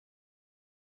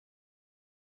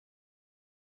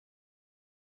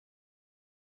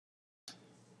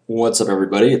What's up,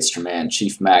 everybody? It's your man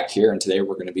Chief Mac here, and today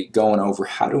we're going to be going over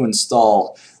how to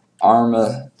install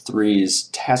ARMA 3's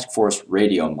Task Force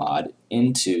Radio mod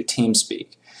into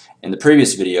TeamSpeak. In the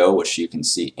previous video, which you can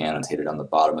see annotated on the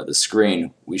bottom of the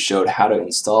screen, we showed how to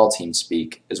install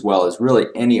TeamSpeak as well as really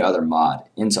any other mod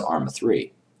into ARMA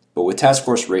 3. But with Task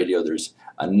Force Radio, there's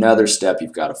another step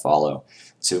you've got to follow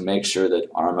to make sure that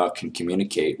ARMA can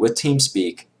communicate with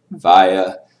TeamSpeak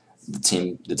via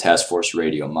the Task Force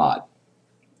Radio mod.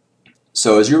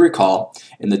 So as you recall,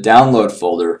 in the download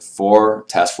folder for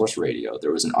Task Force Radio,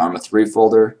 there was an ARMA 3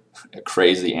 folder, a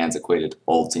crazy antiquated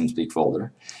old TeamSpeak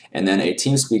folder, and then a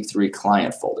TeamSpeak 3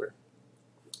 client folder.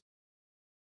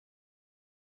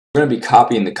 We're going to be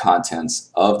copying the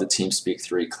contents of the TeamSpeak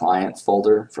 3 client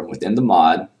folder from within the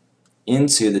mod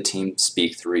into the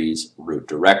TeamSpeak 3's root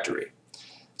directory.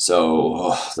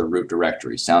 So the root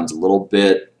directory sounds a little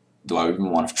bit, do I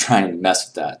even want to try and mess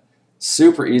with that?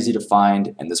 Super easy to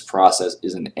find, and this process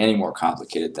isn't any more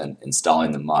complicated than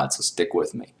installing the mod, so stick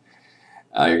with me.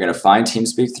 You're going to find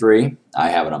TeamSpeak 3.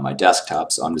 I have it on my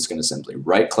desktop, so I'm just going to simply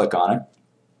right-click on it,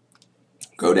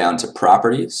 go down to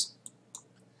Properties.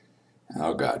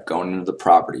 Oh God, going into the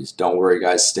Properties. Don't worry,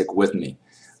 guys, stick with me.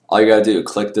 All you got to do,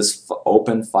 click this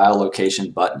Open File Location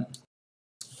button.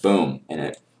 Boom,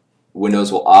 and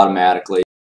Windows will automatically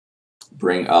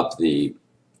bring up the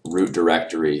root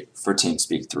directory for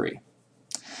TeamSpeak 3.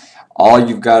 All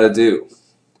you've got to do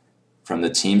from the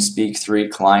TeamSpeak 3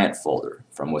 client folder,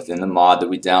 from within the mod that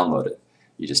we downloaded,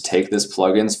 you just take this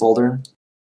plugins folder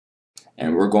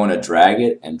and we're going to drag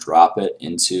it and drop it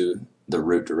into the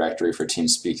root directory for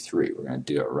TeamSpeak 3. We're going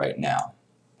to do it right now.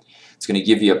 It's going to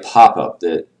give you a pop-up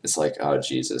that it's like, oh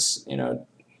Jesus, you know,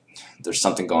 there's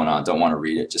something going on, don't want to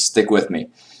read it, just stick with me.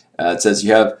 It says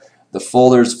you have the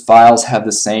folder's files have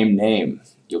the same name.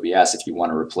 You'll be asked if you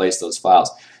want to replace those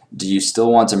files. Do you still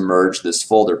want to merge this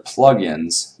folder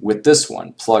plugins with this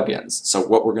one, plugins? So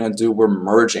what we're going to do, we're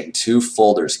merging two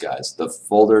folders, guys. The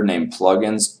folder named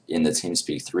plugins in the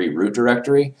TeamSpeak 3 root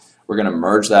directory, we're going to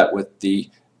merge that with the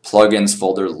plugins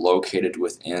folder located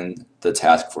within the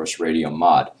Task Force Radio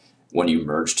mod. When you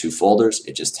merge two folders,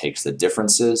 it just takes the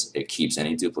differences, it keeps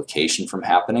any duplication from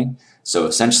happening. So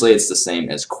essentially it's the same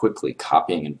as quickly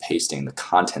copying and pasting the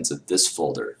contents of this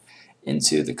folder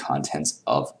into the contents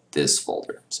of this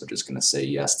folder. So just going to say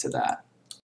yes to that.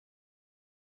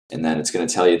 And then it's going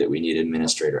to tell you that we need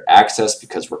administrator access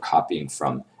because we're copying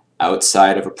from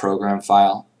outside of a program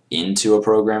file into a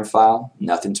program file.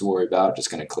 Nothing to worry about,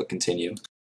 just going to click continue.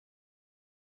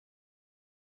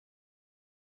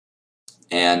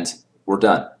 And we're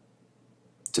done.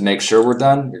 To make sure we're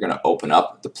done, you're going to open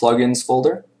up the plugins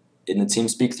folder in the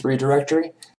TeamSpeak 3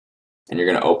 directory, and you're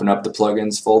going to open up the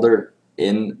plugins folder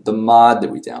in the mod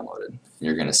that we downloaded. And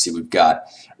you're going to see we've got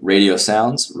Radio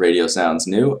Sounds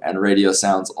New, and Radio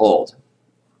Sounds Old.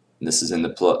 And this is in the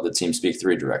TeamSpeak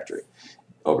 3 directory.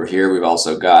 Over here we've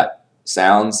also got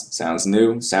Sounds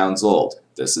New, Sounds Old.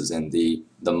 This is in the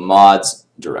mods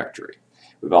directory.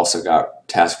 We've also got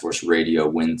Task Force Radio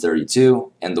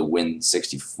Win32 and the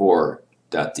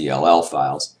Win64.dll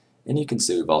files. And you can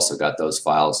see we've also got those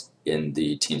files in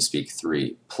the TeamSpeak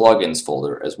 3 plugins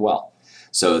folder as well.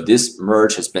 So this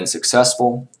merge has been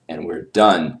successful, and we're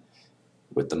done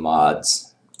with the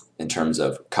mods in terms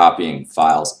of copying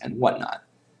files and whatnot.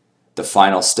 The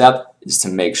final step is to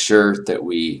make sure that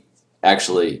we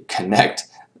actually connect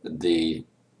the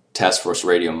Task Force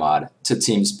Radio mod to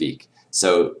TeamSpeak.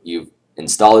 So you've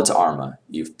installed it to ARMA,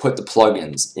 you've put the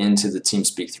plugins into the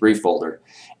TeamSpeak 3 folder,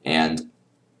 and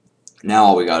now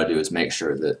all we got to do is make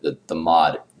sure that the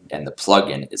mod and the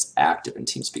plugin is active in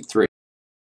TeamSpeak 3.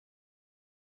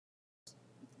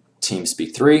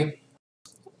 TeamSpeak 3,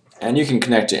 and you can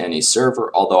connect to any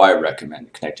server, although I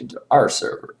recommend connecting to our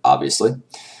server, obviously.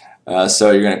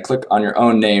 So you're going to click on your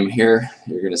own name here.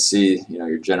 You're going to see,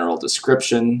 your general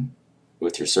description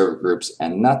with your server groups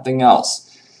and nothing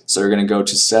else. So you're going to go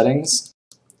to Settings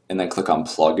and then click on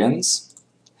Plugins,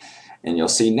 and you'll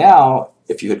see now,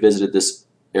 if you had visited this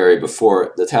area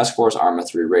before, the Task Force ARMA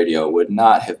 3 Radio would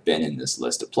not have been in this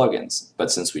list of plugins.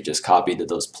 But since we just copied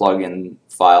those plugin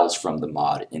files from the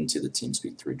mod into the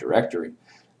TeamSpeak 3 directory,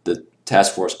 the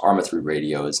Task Force ARMA 3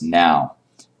 Radio is now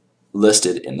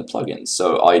listed in the plugins.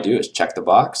 So all you do is check the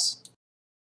box.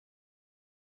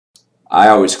 I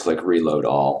always click Reload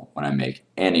All when I make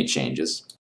any changes.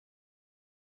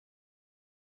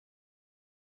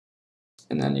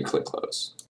 And then you click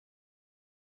Close.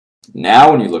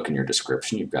 Now when you look in your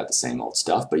description, you've got the same old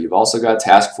stuff, but you've also got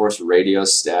Task Force Radio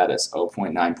status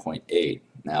 0.9.8.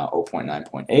 Now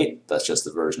 0.9.8, that's just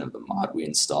the version of the mod we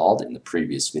installed in the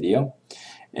previous video.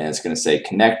 and it's going to say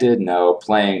connected, no,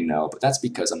 playing, no, but that's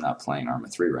because I'm not playing Arma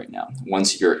 3 right now.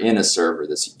 Once you're in a server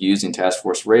that's using Task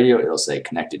Force Radio, it'll say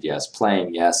connected, yes,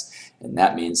 playing, yes, and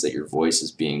that means that your voice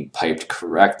is being piped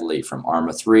correctly from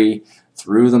Arma 3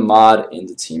 through the mod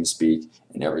into TeamSpeak,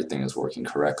 and everything is working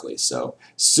correctly. So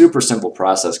super simple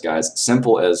process, guys.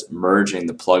 Simple as merging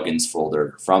the plugins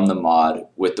folder from the mod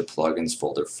with the plugins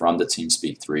folder from the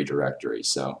TeamSpeak 3 directory.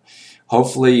 So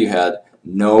hopefully you had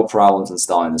no problems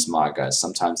installing this mod, guys.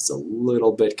 Sometimes it's a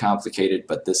little bit complicated,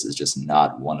 but this is just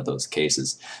not one of those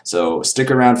cases. So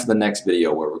stick around for the next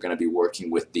video where we're going to be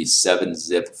working with the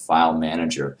 7-zip file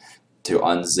manager to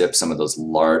unzip some of those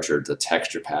larger, the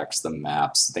texture packs, the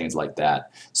maps, things like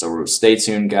that. So stay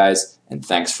tuned, guys, and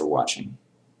thanks for watching.